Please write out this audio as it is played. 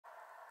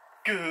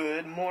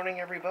Good morning,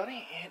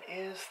 everybody. It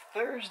is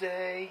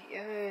Thursday.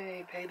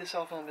 Yay! Paid the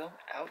cell phone bill.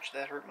 Ouch,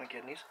 that hurt my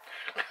kidneys.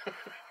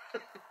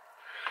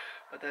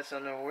 But that's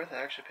not over with.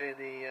 I actually paid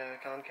the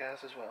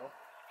Comcast as well.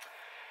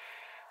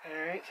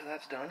 Alright, so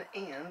that's done.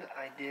 And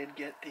I did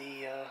get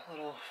the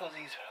little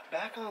fuzzies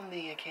back on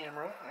the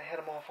camera. I had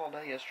them off all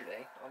day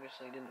yesterday.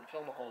 Obviously didn't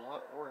film a whole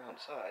lot. We're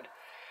outside.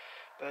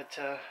 But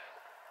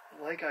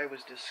like I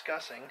was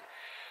discussing,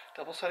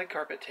 double-sided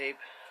carpet tape,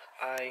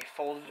 I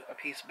folded a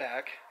piece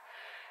back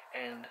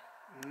and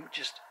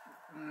just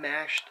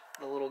mashed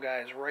the little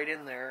guys right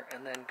in there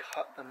and then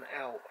cut them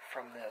out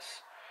from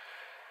this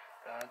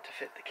to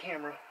fit the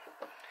camera.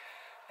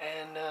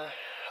 And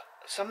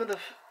some of the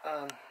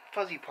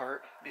fuzzy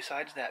part,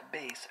 besides that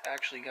base,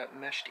 actually got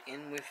meshed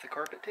in with the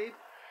carpet tape,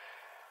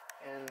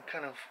 and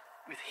kind of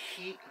with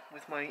heat,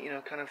 with my,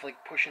 kind of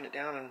like pushing it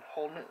down and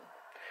holding it,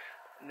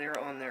 they're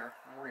on there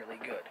really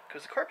good.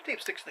 Because the carpet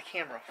tape sticks to the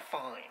camera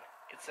fine.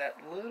 It's that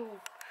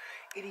little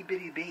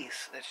itty-bitty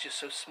base that's just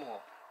so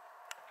small.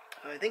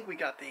 I think we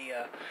got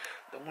the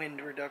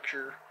wind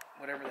reducer,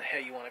 whatever the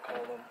hell you want to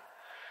call them.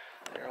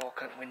 They're all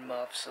kind of wind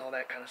muffs, all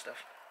that kind of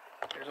stuff.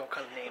 There's all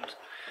kind of names.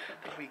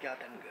 I think we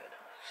got them good.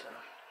 So,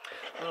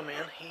 little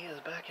man, he is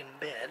back in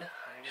bed.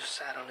 I just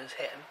sat on his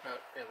head, not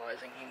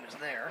realizing he was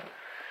there,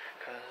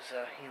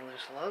 because he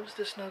just loves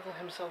to snuggle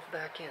himself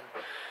back in.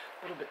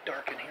 A little bit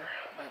dark in here,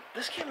 but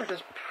this camera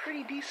does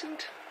pretty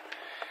decent.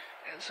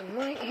 Add some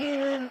light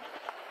here.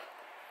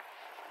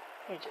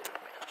 Hey, man.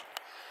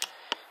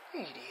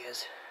 Here he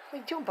is. What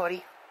are you doing,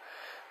 buddy?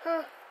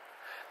 Huh?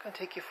 Gonna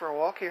take you for a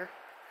walk here.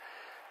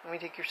 Let me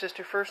take your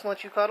sister first and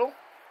let you cuddle?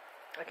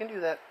 I can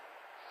do that.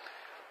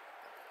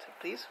 So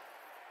please,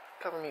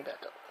 cover me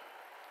back up.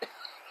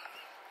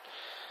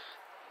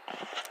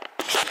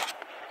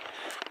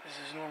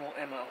 This is normal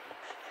MO.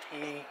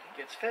 He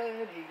gets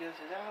fed, he does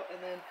his out,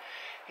 and then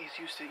he's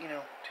used to,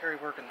 Terry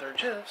working third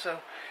shift, so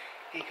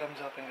he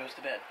comes up and goes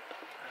to bed.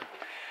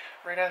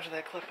 Right after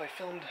that clip I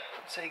filmed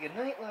Say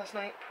Goodnight last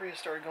night, Priya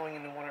started going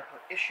into one of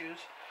her issues.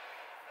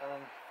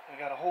 We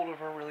got a hold of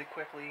her really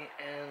quickly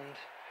and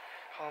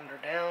calmed her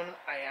down.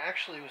 I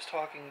actually was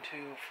talking to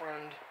a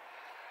friend,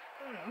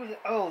 I don't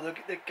know who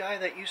the guy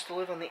that used to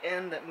live on the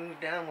end that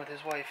moved down with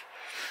his wife.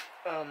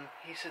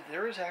 He said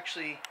there is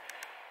actually,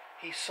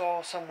 he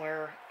saw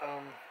somewhere,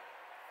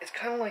 it's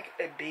kind of like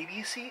a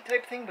baby seat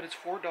type thing, but it's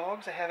for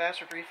dogs that have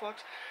acid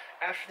reflux.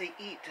 After they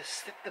eat, to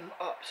sit them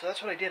up. So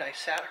that's what I did. I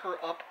sat her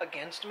up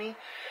against me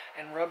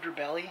and rubbed her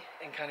belly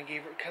and kind of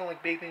gave her, kind of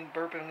like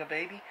burping a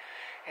baby.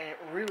 And it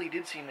really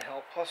did seem to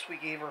help. Plus we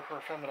gave her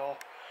Femidol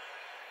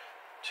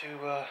to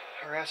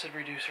her acid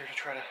reducer to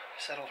try to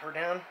settle her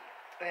down.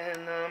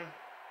 And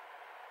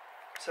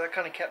so that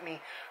kind of kept me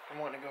from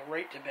wanting to go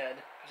right to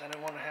bed, because I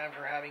didn't want to have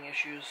her having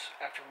issues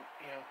after,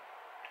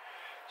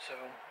 So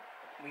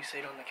we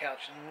stayed on the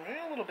couch and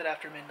a little bit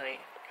after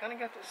midnight.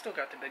 Still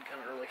got to bed kind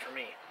of early for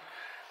me.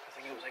 I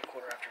think it was like 12:15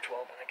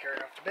 when I carried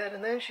her off to bed, and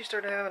then she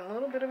started having a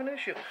little bit of an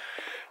issue.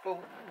 But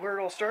where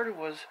it all started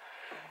was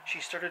she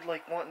started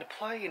like wanting to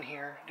play in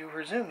here, do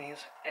her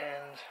zoomies,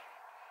 and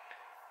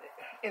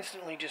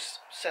instantly just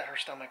set her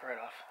stomach right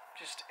off.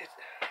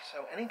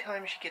 So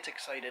anytime she gets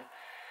excited,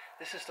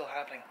 this is still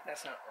happening.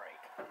 That's not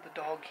right. The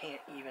dog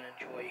can't even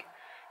enjoy,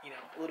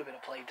 a little bit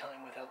of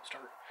playtime without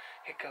start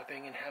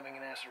hiccuping and having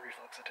an acid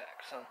reflux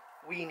attack. So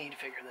we need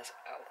to figure this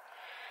out,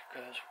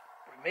 because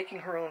we're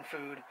making her own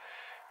food.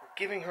 We're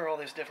giving her all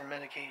these different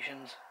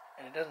medications,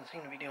 and it doesn't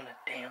seem to be doing a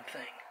damn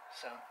thing.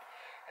 So,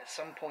 at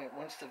some point,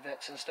 once the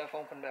vets and stuff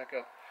open back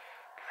up,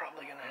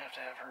 probably going to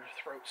have her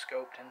throat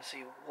scoped and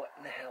see what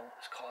in the hell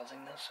is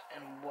causing this,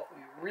 and what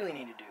we really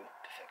need to do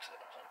to fix it.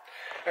 So,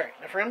 alright,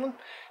 enough rambling.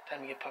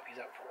 Time to get puppies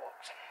out for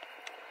walks.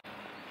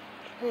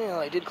 Well,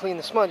 I did clean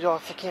the smudge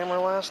off the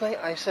camera last night.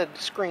 I said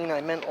screen,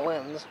 I meant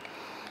lens.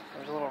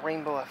 There's a little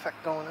rainbow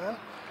effect going on.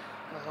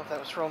 I don't know if that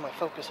was throwing my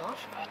focus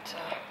off, but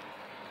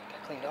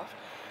got cleaned off.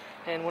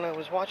 And when I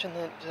was watching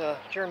that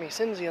Jeremy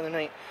Sins the other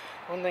night,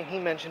 one thing he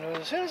mentioned was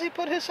as soon as he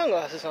put his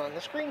sunglasses on,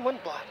 the screen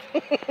went black.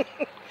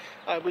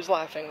 I was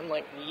laughing. I'm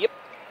like, yep,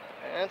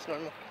 that's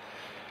normal.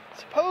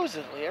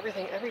 Supposedly,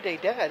 Everyday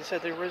Dad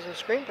said there was a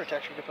screen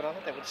protector to put on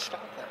it that would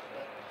stop that,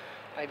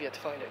 but I've yet to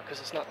find it because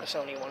it's not the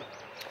Sony one.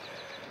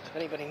 So if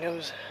anybody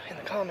knows in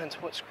the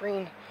comments what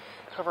screen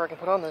cover I can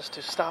put on this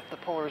to stop the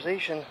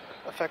polarization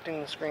affecting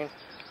the screen,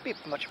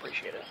 it'd be much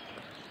appreciated.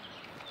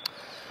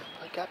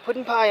 I got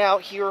pudding pie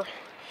out here,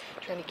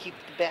 trying to keep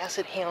the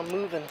basset hound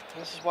moving.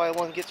 This is why I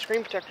want to get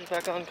screen protectors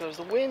back on, because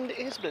the wind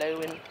is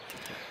blowing.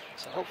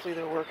 So hopefully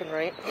they're working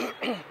right.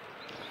 We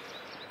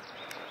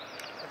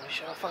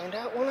shall find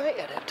out when I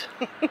edit.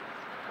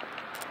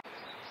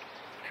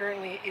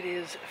 Currently it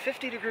is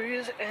 50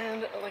 degrees,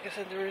 and like I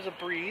said, there is a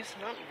breeze.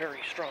 Not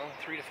very strong,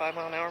 3 to 5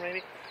 miles an hour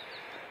maybe.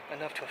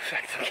 Enough to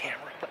affect the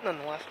camera, but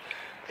nonetheless.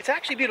 It's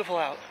actually beautiful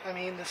out. I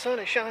mean, the sun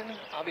is shining.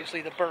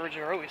 Obviously the birds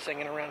are always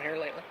singing around here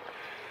lately.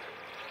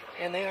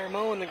 And they are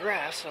mowing the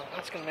grass, so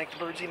that's going to make the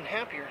birds even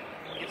happier.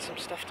 Get some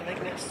stuff to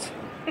make nests.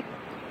 But,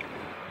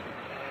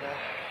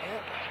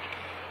 yep.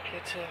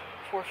 Get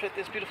forfeit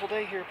this beautiful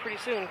day here pretty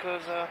soon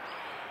because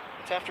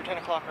it's after 10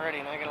 o'clock already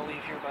and I gotta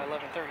leave here by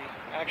 11:30.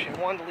 I actually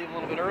wanted to leave a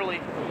little bit early,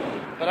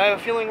 but I have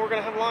a feeling we're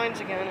gonna have lines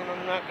again and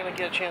I'm not gonna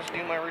get a chance to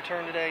do my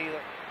return today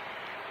either.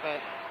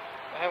 But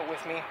I have it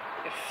with me.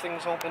 If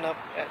things open up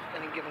at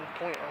any given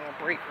point on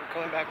a break or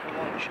coming back from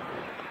lunch,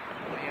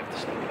 I may have to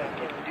sneak back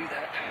in and do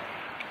that.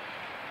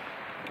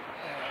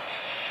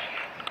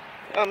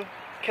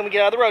 Can we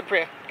get out of the road,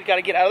 Priya? You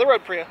gotta get out of the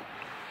road, Priya.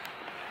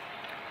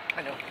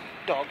 I know,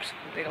 dogs,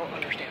 they don't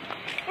understand.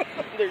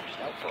 They're just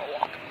out for a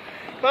walk.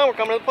 Come on, we're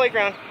coming to the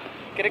playground.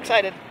 Get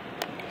excited.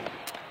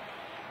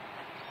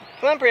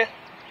 Come on, Priya.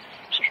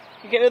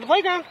 You getting to the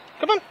playground?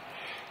 Come on.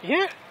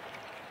 Yeah.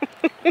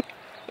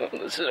 Oh,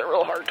 this is a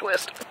real hard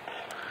twist.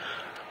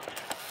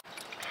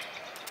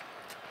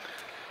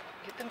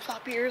 Get them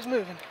floppy ears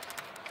moving.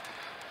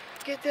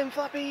 Get them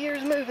floppy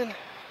ears moving.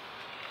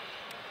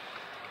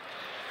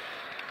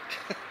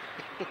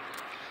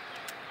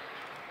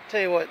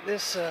 Tell you what,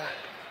 this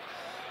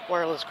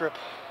wireless grip,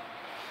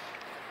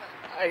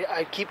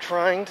 I keep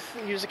trying to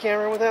use the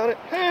camera without it.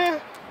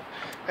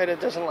 And it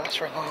doesn't last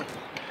for long.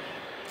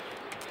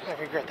 I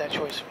regret that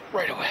choice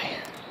right away.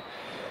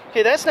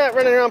 Okay, that's not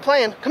running around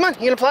playing. Come on,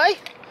 you gonna play?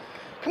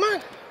 Come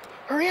on,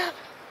 hurry up.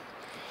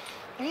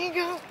 There you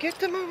go, get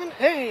to moving.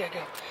 There you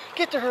go.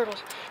 Get the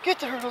hurdles, get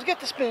the hurdles, get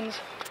the spins.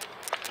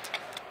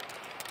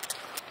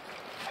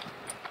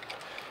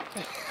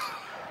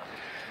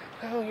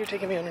 Oh, you're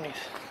taking me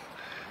underneath.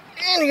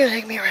 And you're gonna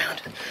take me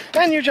around.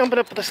 And you're jumping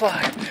up the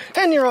slide.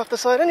 And you're off the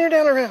slide. And you're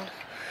down around.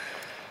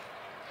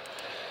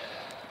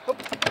 Oh.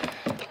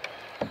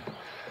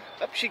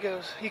 Up she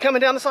goes. You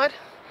coming down the slide?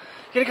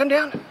 You gonna come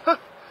down? Huh?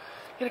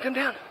 You gonna come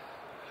down?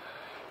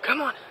 Come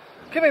on.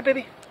 Come here,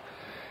 baby.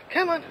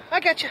 Come on. I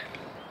got you.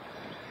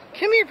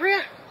 Come here,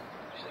 Priya.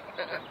 She's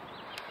like,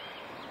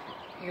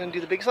 You gonna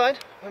do the big slide?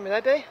 Remember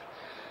that day?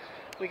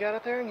 We got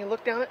up there and you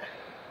looked down it.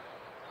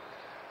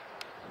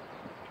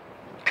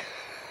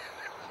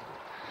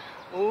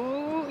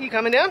 Ooh, you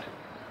coming down?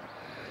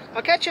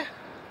 I'll catch you. I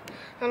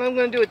don't know what I'm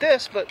going to do with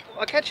this, but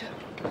I'll catch you.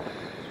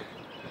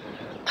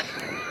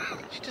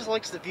 She just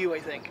likes the view, I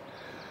think.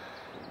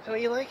 Is that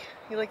what you like?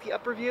 You like the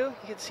upper view?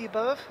 You can see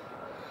above?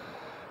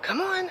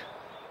 Come on.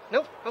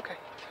 Nope. Okay.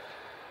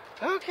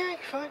 Okay,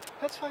 fine.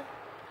 That's fine.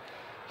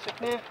 She's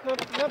like, nah,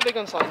 not big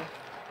on sliding.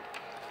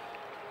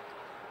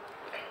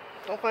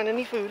 Don't find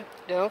any food.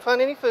 Don't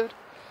find any food.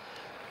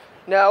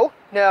 No,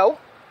 no.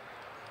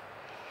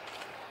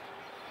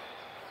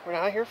 We're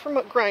not here for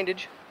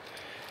grindage.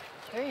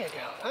 There you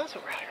go. That's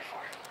what we're out here for.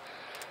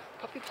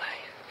 Puppy play.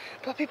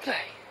 Puppy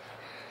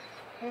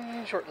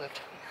play. Short-lived.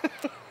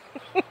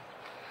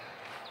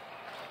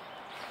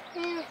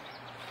 A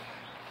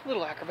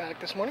little acrobatic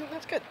this morning.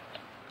 That's good.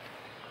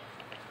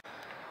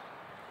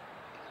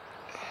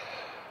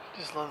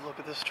 Just love to look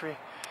at this tree.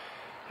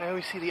 I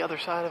always see the other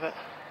side of it.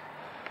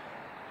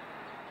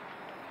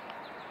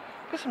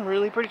 There's some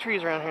really pretty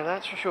trees around here,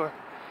 that's for sure.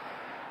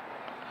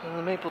 And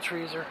the maple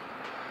trees are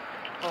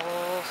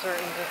all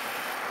starting to be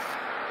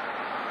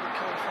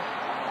colorful.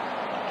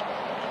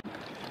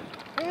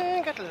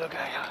 And got the little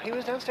guy out. He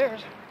was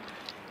downstairs.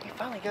 He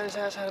finally got his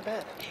ass out of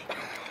bed.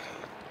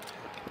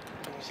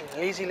 You see,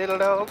 lazy little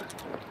dog.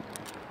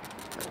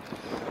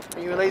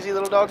 Are you a lazy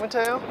little dog,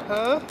 Mateo?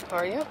 Huh?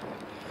 Are you?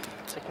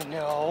 It's like,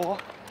 no.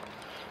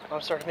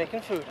 Mom started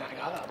making food and I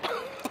got up.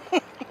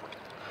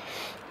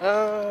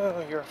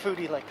 Oh, you're a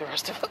foodie like the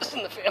rest of us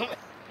in the family.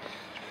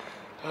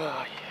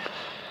 Oh, yeah.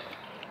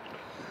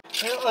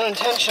 Well,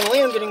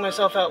 unintentionally, I'm getting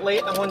myself out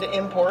late. I wanted to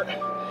import,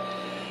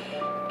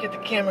 get the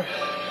camera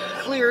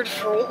cleared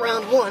for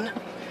round 1.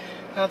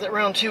 Not that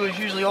round 2 is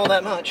usually all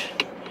that much.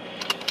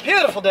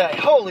 Beautiful day.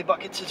 Holy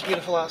buckets, it's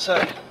beautiful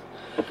outside.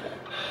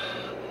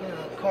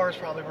 The car is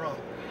probably wrong.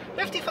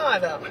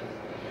 55 out.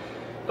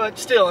 But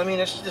still, I mean,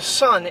 the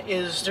sun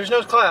is, there's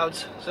no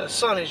clouds, so the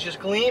sun is just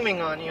gleaming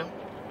on you.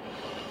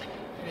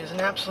 It is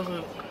an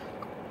absolute,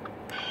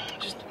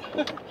 just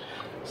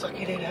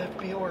sucky day to have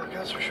to be at work,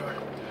 that's for sure.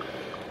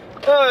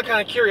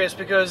 Kind of curious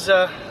because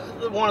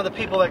one of the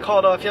people that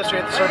called off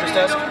yesterday at the service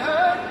desk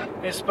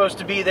is supposed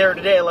to be there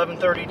today,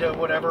 11:30 to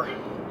whatever.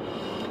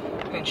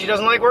 And she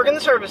doesn't like working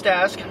the service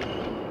desk.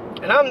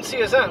 And I'm in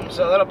CSM,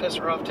 so that'll piss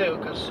her off too,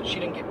 because she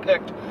didn't get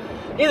picked.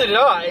 Neither did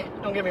I,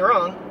 don't get me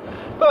wrong.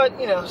 But,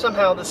 you know,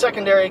 somehow the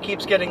secondary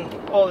keeps getting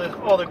all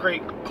the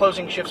great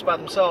closing shifts by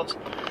themselves.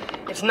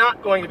 It's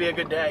not going to be a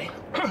good day.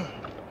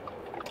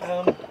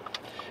 I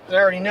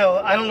already know,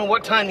 I don't know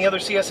what time the other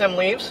CSM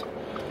leaves,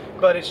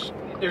 but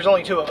there's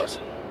only 2 of us.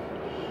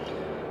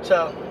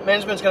 So,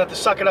 management's going to have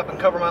to suck it up and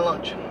cover my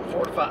lunch,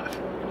 4 to 5.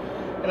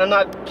 And I'm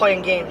not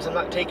playing games, I'm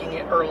not taking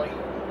it early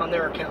on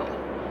their account.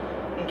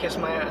 And kiss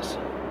my ass.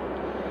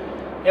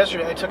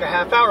 Yesterday I took a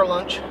half-hour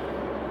lunch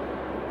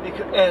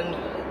and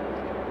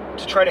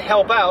to try to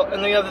help out,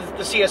 and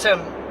the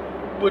CSM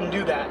wouldn't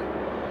do that.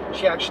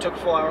 She actually took a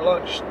full hour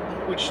lunch,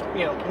 which,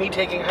 you know, me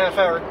taking a half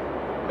hour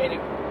made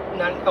it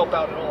not help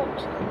out at all.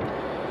 So.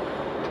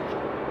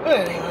 But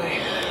anyway,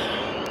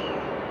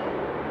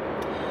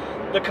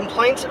 the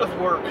complaints of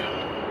work.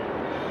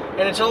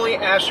 And it's only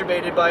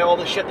exacerbated by all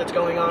the shit that's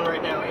going on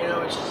right now. You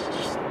know, it's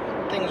just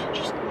things are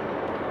just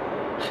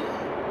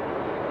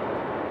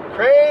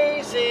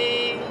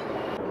crazy.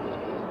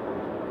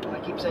 I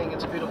keep saying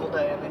it's a beautiful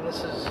day. I mean,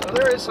 this is... Oh,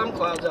 there is some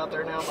clouds out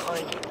there now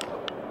behind you.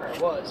 Or it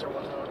was. There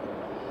was not.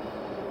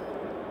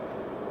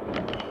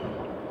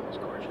 It's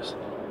gorgeous.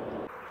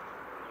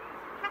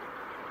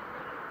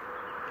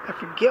 I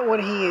forget what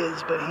he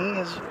is, but he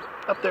is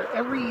up there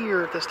every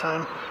year at this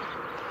time.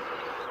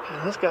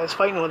 And this guy's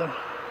fighting with him.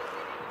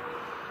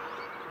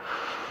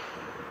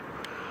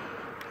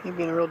 He's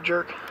being a real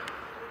jerk.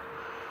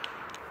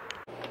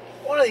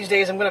 One of these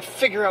days I'm going to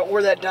figure out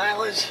where that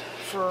dial is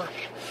for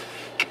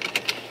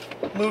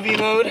movie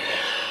mode.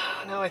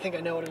 Now I think I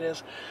know what it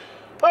is.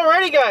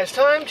 Alrighty guys,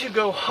 time to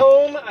go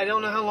home. I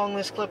don't know how long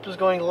this clip is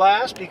going to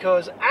last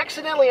because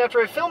accidentally after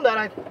I filmed that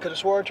I could have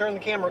swore I turned the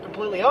camera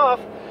completely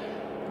off.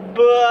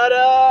 But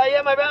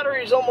yeah, my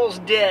battery is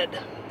almost dead.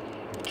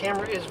 The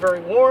camera is very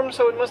warm,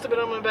 so it must have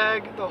been on my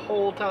bag the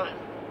whole time.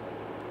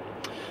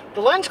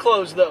 The lens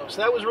closed though,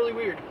 so that was really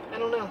weird. I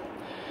don't know.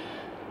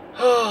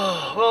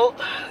 Well,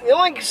 the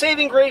only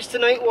saving grace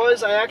tonight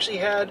was I actually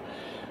had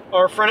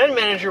our front-end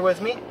manager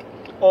with me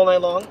all night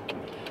long.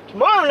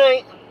 Tomorrow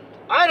night,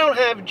 I don't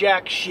have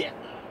jack shit.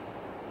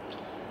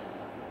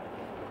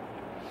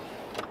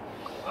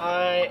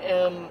 I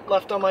am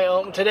left on my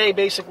own. Today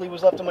basically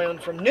was left on my own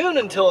from noon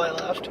until I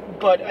left.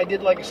 But I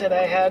did, like I said,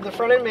 I had the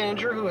front-end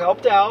manager who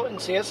helped out and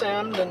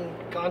CSM'd and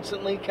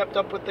constantly kept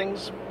up with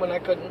things when I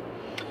couldn't.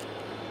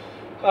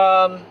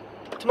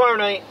 Tomorrow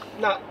night,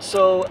 not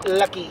so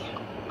lucky.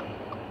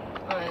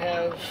 I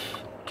have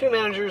two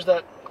managers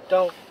that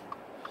don't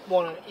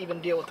want to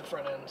even deal with the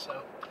front end,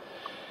 so.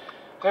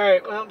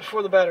 Alright, well,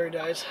 before the battery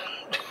dies.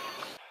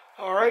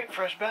 Alright,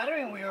 fresh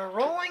battery, and we are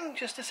rolling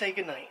just to say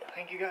goodnight.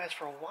 Thank you guys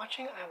for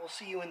watching. I will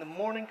see you in the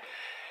morning,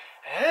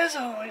 as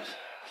always.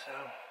 So,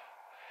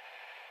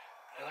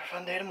 another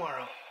fun day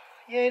tomorrow.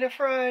 Yay to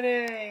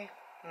Friday!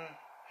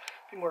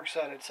 Be more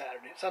excited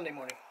Sunday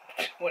morning,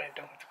 when I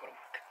don't have to go to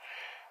work.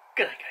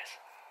 Good night, guys.